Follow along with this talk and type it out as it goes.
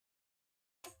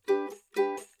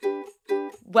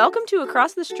Welcome to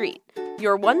Across the Street,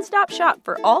 your one-stop shop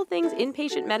for all things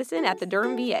inpatient medicine at the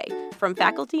Durham VA, from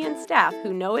faculty and staff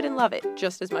who know it and love it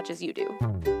just as much as you do.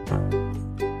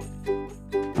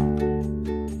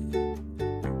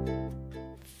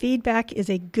 Feedback is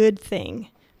a good thing.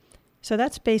 So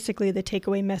that's basically the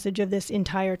takeaway message of this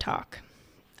entire talk.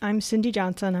 I'm Cindy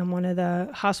Johnson. I'm one of the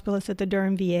hospitalists at the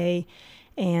Durham VA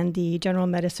and the General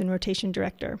Medicine Rotation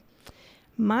Director.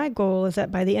 My goal is that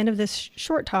by the end of this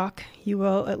short talk, you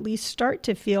will at least start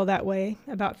to feel that way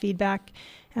about feedback,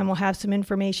 and we'll have some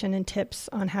information and tips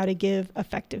on how to give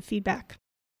effective feedback.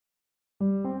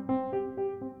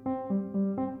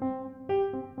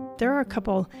 There are a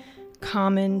couple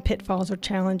common pitfalls or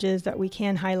challenges that we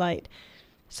can highlight.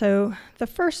 So the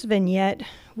first vignette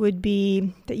would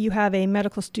be that you have a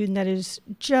medical student that is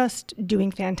just doing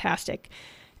fantastic,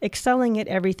 excelling at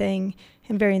everything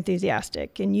and very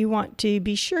enthusiastic. And you want to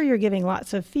be sure you're giving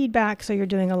lots of feedback, so you're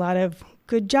doing a lot of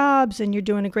good jobs and you're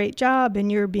doing a great job and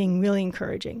you're being really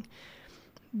encouraging.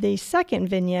 The second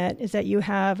vignette is that you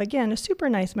have, again, a super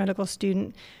nice medical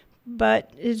student,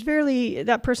 but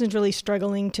that person's really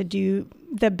struggling to do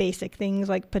the basic things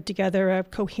like put together a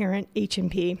coherent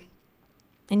H&P.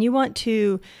 And you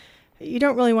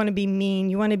don't really want to be mean,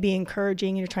 you want to be encouraging,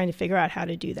 and you're trying to figure out how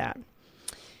to do that.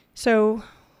 So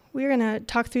we're going to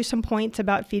talk through some points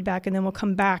about feedback, and then we'll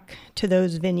come back to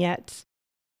those vignettes.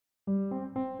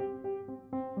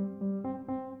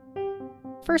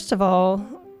 First of all,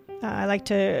 I like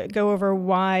to go over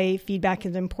why feedback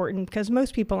is important, because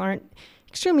most people aren't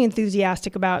extremely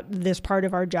enthusiastic about this part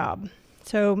of our job.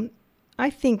 So I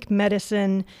think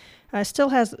medicine still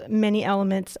has many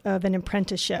elements of an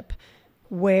apprenticeship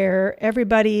where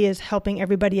everybody is helping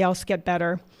everybody else get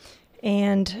better.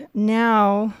 And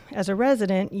now, as a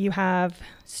resident, you have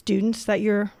students that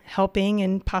you're helping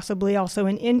and possibly also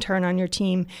an intern on your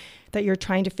team that you're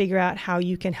trying to figure out how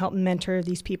you can help mentor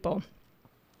these people.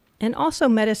 And also,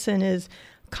 medicine is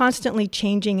constantly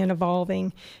changing and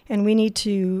evolving, and we need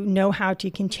to know how to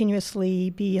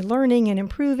continuously be learning and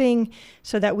improving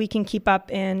so that we can keep up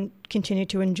and continue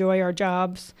to enjoy our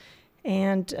jobs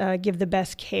and give the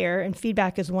best care. And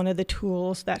feedback is one of the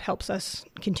tools that helps us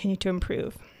continue to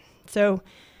improve. So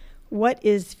what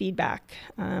is feedback?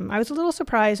 I was a little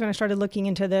surprised when I started looking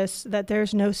into this that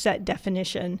there's no set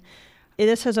definition.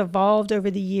 This has evolved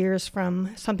over the years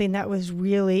from something that was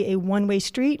really a one-way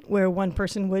street where one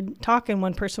person would talk and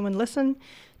one person would listen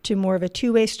to more of a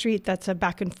two-way street that's a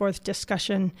back and forth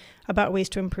discussion about ways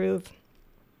to improve.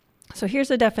 So here's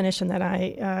the definition that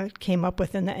I came up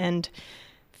with in the end.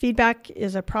 Feedback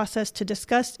is a process to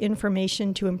discuss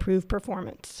information to improve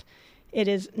performance. It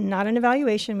is not an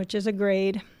evaluation, which is a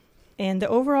grade, and the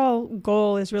overall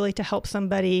goal is really to help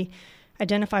somebody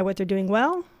identify what they're doing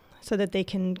well so that they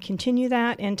can continue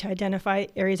that, and to identify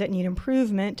areas that need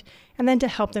improvement, and then to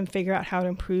help them figure out how to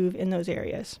improve in those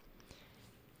areas.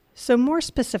 So more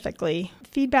specifically,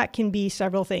 feedback can be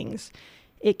several things.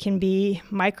 It can be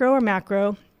micro or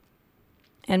macro,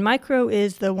 and micro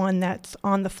is the one that's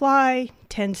on the fly,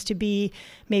 tends to be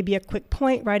maybe a quick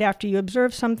point right after you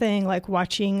observe something, like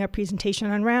watching a presentation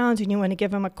on rounds and you want to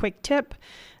give them a quick tip,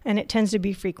 and it tends to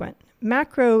be frequent.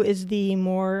 Macro is the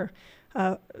more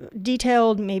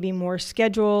detailed, maybe more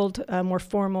scheduled, more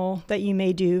formal, that you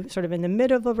may do sort of in the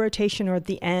middle of a rotation or at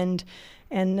the end,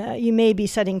 and you may be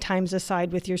setting times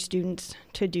aside with your students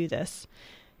to do this.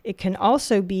 It can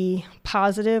also be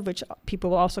positive, which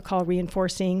people will also call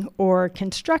reinforcing, or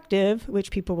constructive, which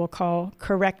people will call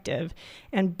corrective.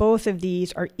 And both of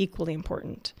these are equally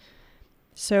important.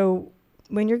 So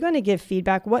when you're going to give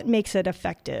feedback, what makes it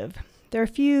effective? There are a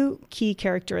few key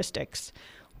characteristics.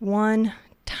 One,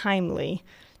 timely.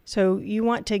 So you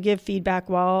want to give feedback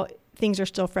while things are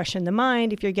still fresh in the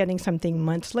mind. If you're getting something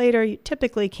months later, you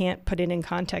typically can't put it in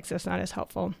context. It's not as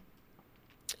helpful.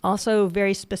 Also,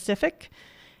 very specific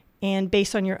and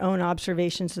based on your own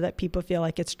observations so that people feel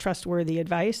like it's trustworthy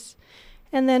advice.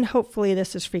 And then hopefully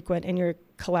this is frequent and you're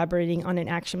collaborating on an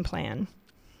action plan.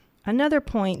 Another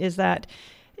point is that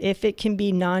if it can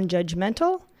be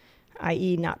non-judgmental,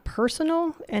 i.e. not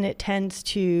personal, and it tends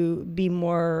to be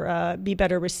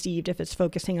better received if it's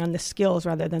focusing on the skills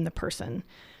rather than the person.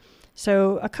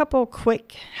 So a couple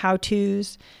quick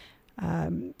how-tos.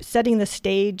 Setting the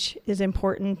stage is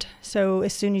important. So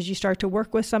as soon as you start to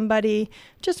work with somebody,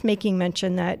 just making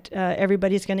mention that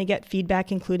everybody's going to get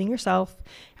feedback, including yourself,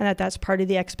 and that that's part of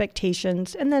the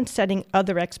expectations, and then setting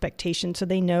other expectations so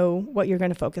they know what you're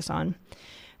going to focus on.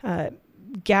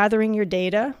 Gathering your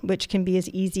data, which can be as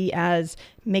easy as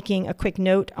making a quick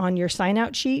note on your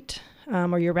sign-out sheet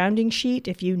or your rounding sheet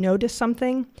if you notice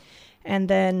something, and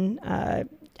then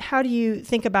how do you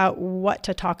think about what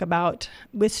to talk about?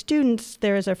 With students,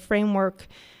 there's a framework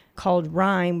called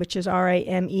RIME, which is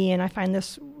RIME, and I find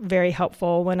this very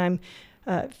helpful when I'm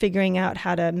figuring out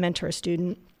how to mentor a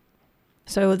student.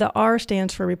 So the R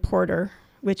stands for reporter,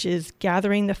 which is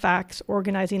gathering the facts,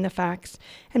 organizing the facts,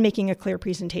 and making a clear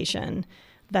presentation.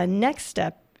 The next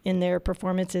step in their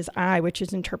performance is I, which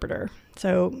is interpreter.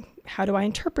 So how do I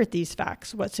interpret these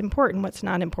facts? What's important? What's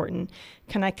not important?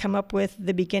 Can I come up with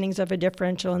the beginnings of a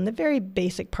differential and the very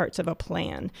basic parts of a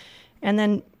plan? And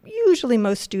then usually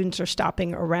most students are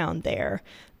stopping around there.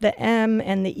 The M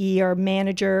and the E are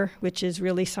manager, which is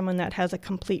really someone that has a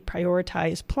complete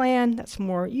prioritized plan. That's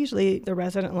more usually the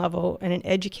resident level, and an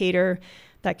educator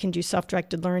that can do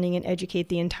self-directed learning and educate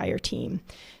the entire team.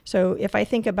 So if I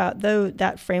think about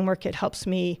that framework, it helps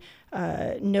me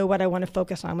know what I want to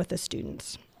focus on with the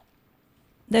students.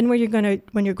 Then when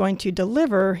you're going to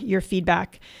deliver your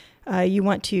feedback, you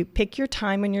want to pick your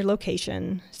time and your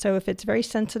location. So if it's very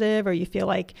sensitive or you feel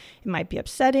like it might be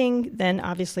upsetting, then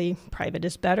obviously private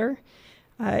is better.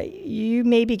 You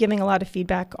may be giving a lot of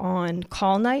feedback on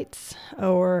call nights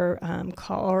or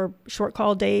short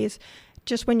call days.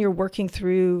 Just when you're working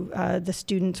through the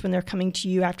students, when they're coming to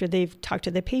you after they've talked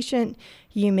to the patient,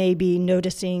 you may be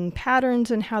noticing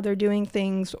patterns in how they're doing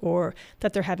things or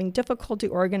that they're having difficulty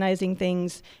organizing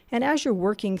things. And as you're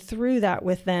working through that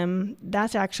with them,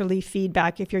 that's actually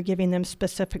feedback if you're giving them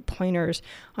specific pointers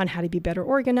on how to be better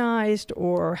organized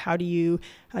or how do you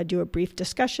do a brief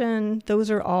discussion. Those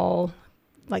are all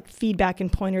like feedback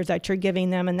and pointers that you're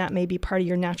giving them, and that may be part of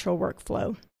your natural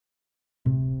workflow.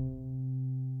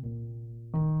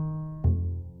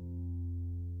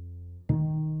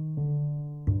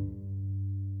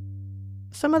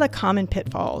 Some of the common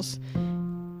pitfalls.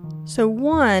 So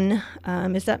one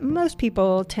is that most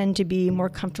people tend to be more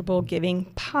comfortable giving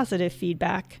positive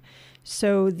feedback.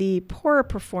 So the poorer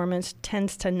performance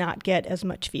tends to not get as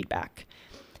much feedback.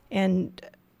 And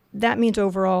that means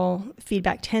overall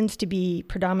feedback tends to be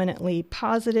predominantly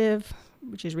positive,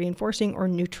 which is reinforcing, or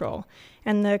neutral.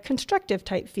 And the constructive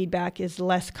type feedback is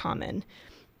less common.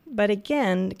 But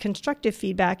again, constructive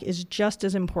feedback is just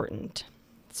as important.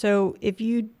 So if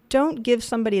you don't give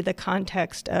somebody the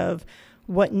context of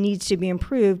what needs to be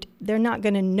improved, they're not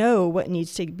going to know what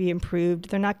needs to be improved.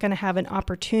 They're not going to have an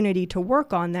opportunity to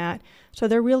work on that. So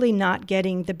they're really not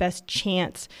getting the best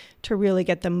chance to really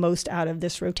get the most out of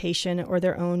this rotation or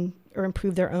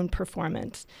improve their own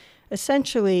performance.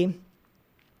 Essentially,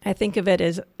 I think of it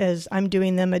as I'm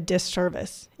doing them a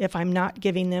disservice if I'm not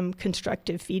giving them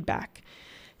constructive feedback.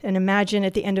 And imagine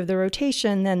at the end of the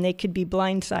rotation, then they could be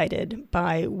blindsided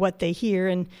by what they hear,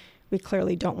 and we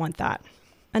clearly don't want that.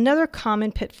 Another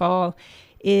common pitfall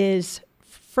is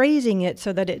phrasing it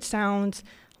so that it sounds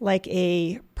like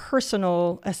a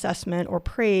personal assessment or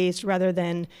praise rather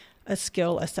than a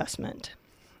skill assessment.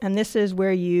 And this is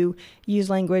where you use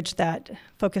language that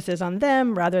focuses on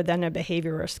them rather than a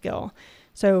behavior or skill.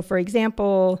 So, for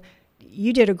example,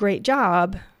 you did a great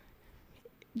job.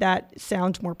 That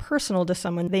sounds more personal to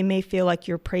someone. They may feel like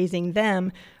you're praising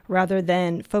them rather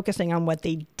than focusing on what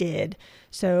they did.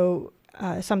 So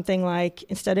something like,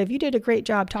 instead of you did a great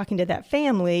job talking to that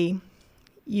family,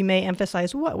 you may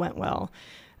emphasize what went well.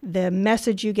 The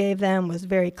message you gave them was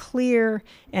very clear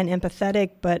and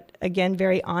empathetic, but again,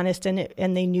 very honest, and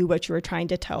they knew what you were trying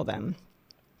to tell them.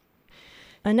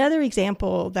 Another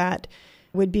example that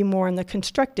would be more in the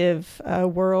constructive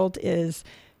world is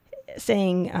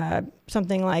saying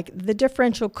something like, the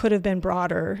differential could have been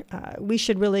broader. We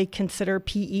should really consider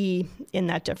PE in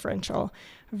that differential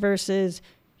versus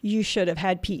you should have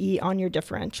had PE on your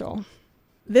differential.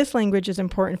 This language is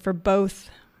important for both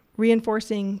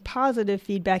reinforcing positive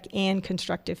feedback and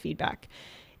constructive feedback.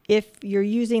 If you're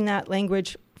using that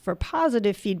language for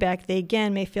positive feedback, they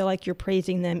again may feel like you're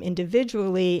praising them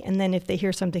individually, and then if they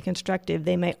hear something constructive,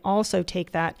 they may also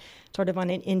take that sort of on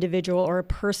an individual or a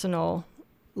personal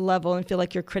level and feel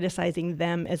like you're criticizing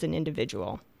them as an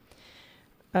individual.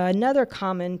 Another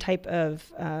common type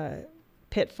of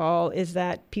pitfall is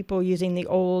that people using the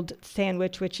old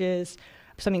sandwich, which is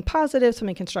something positive,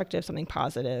 something constructive, something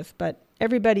positive. But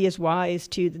everybody is wise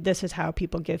to this is how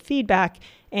people give feedback,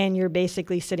 and you're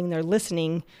basically sitting there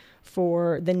listening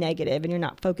for the negative, and you're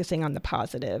not focusing on the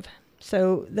positive.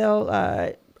 So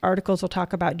articles will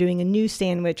talk about doing a new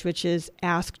sandwich, which is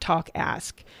ask, talk,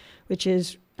 ask, which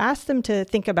is ask them to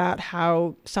think about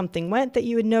how something went that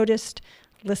you had noticed,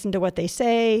 listen to what they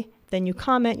say, then you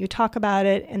comment, you talk about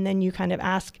it, and then you kind of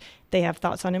ask, they have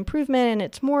thoughts on improvement, and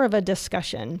it's more of a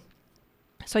discussion.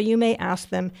 So you may ask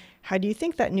them, how do you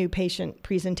think that new patient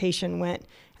presentation went?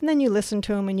 And then you listen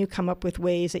to them and you come up with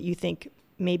ways that you think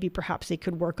maybe perhaps they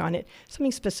could work on it,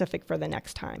 something specific for the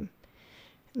next time.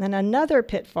 And then another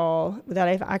pitfall that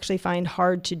I actually find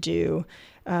hard to do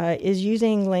is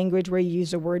using language where you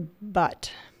use the word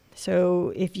but.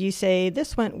 So if you say,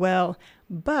 this went well,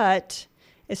 but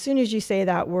as soon as you say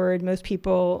that word, most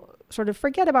people sort of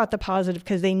forget about the positive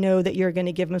because they know that you're going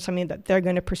to give them something that they're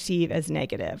going to perceive as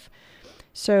negative.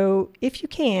 So if you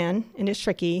can, and it's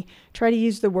tricky, try to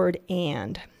use the word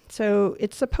and. So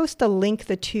it's supposed to link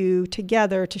the two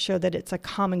together to show that it's a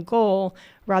common goal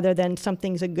rather than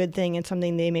something's a good thing and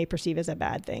something they may perceive as a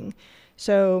bad thing.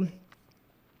 So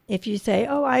if you say,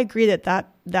 oh, I agree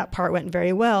that part went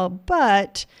very well,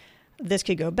 but this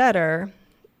could go better.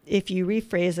 If you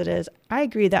rephrase it as, I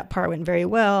agree that part went very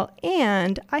well,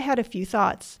 and I had a few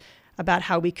thoughts about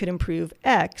how we could improve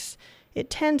X, it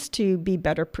tends to be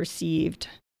better perceived.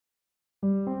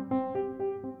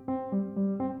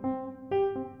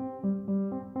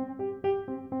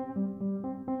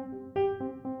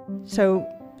 So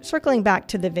circling back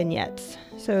to the vignettes.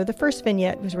 So the first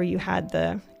vignette was where you had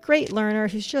the great learner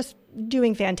who's just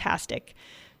doing fantastic.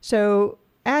 So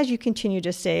as you continue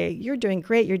to say, you're doing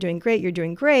great, you're doing great, you're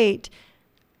doing great,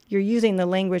 you're using the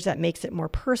language that makes it more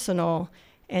personal.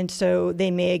 And so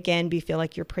they may again feel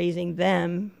like you're praising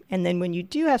them. And then when you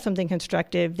do have something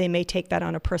constructive, they may take that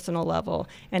on a personal level,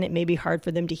 and it may be hard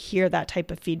for them to hear that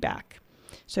type of feedback.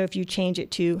 So if you change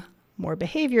it to more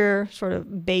behavior sort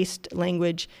of based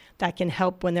language, that can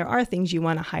help when there are things you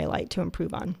want to highlight to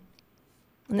improve on.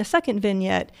 And the second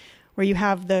vignette, where you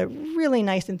have the really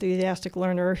nice, enthusiastic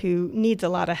learner who needs a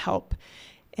lot of help,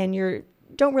 and you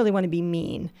don't really want to be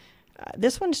mean.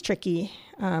 This one's tricky.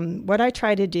 What I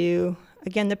try to do,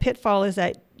 again, the pitfall is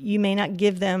that you may not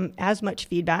give them as much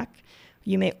feedback.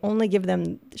 You may only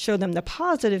show them the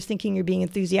positives, thinking you're being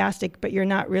enthusiastic, but you're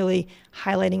not really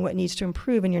highlighting what needs to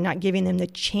improve, and you're not giving them the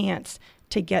chance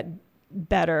to get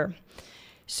better.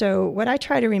 So what I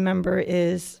try to remember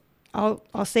is,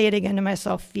 I'll say it again to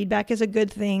myself, feedback is a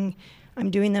good thing. I'm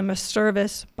doing them a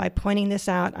service by pointing this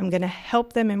out. I'm going to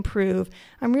help them improve.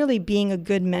 I'm really being a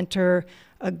good mentor,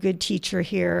 a good teacher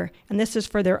here, and this is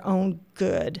for their own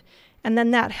good. And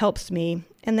then that helps me.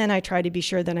 And then I try to be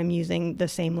sure that I'm using the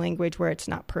same language where it's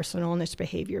not personal and it's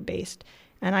behavior-based.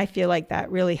 And I feel like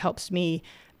that really helps me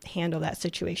handle that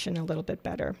situation a little bit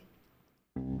better.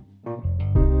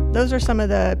 Those are some of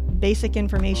the basic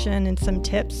information and some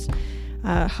tips.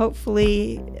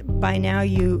 Hopefully by now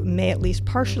you may at least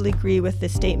partially agree with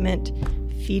this statement.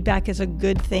 Feedback is a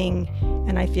good thing,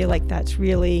 and I feel like that's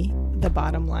really the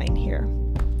bottom line here.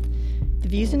 The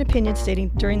views and opinions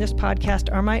stated during this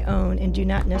podcast are my own and do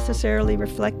not necessarily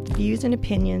reflect the views and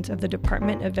opinions of the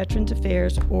Department of Veterans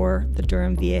Affairs or the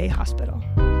Durham VA Hospital.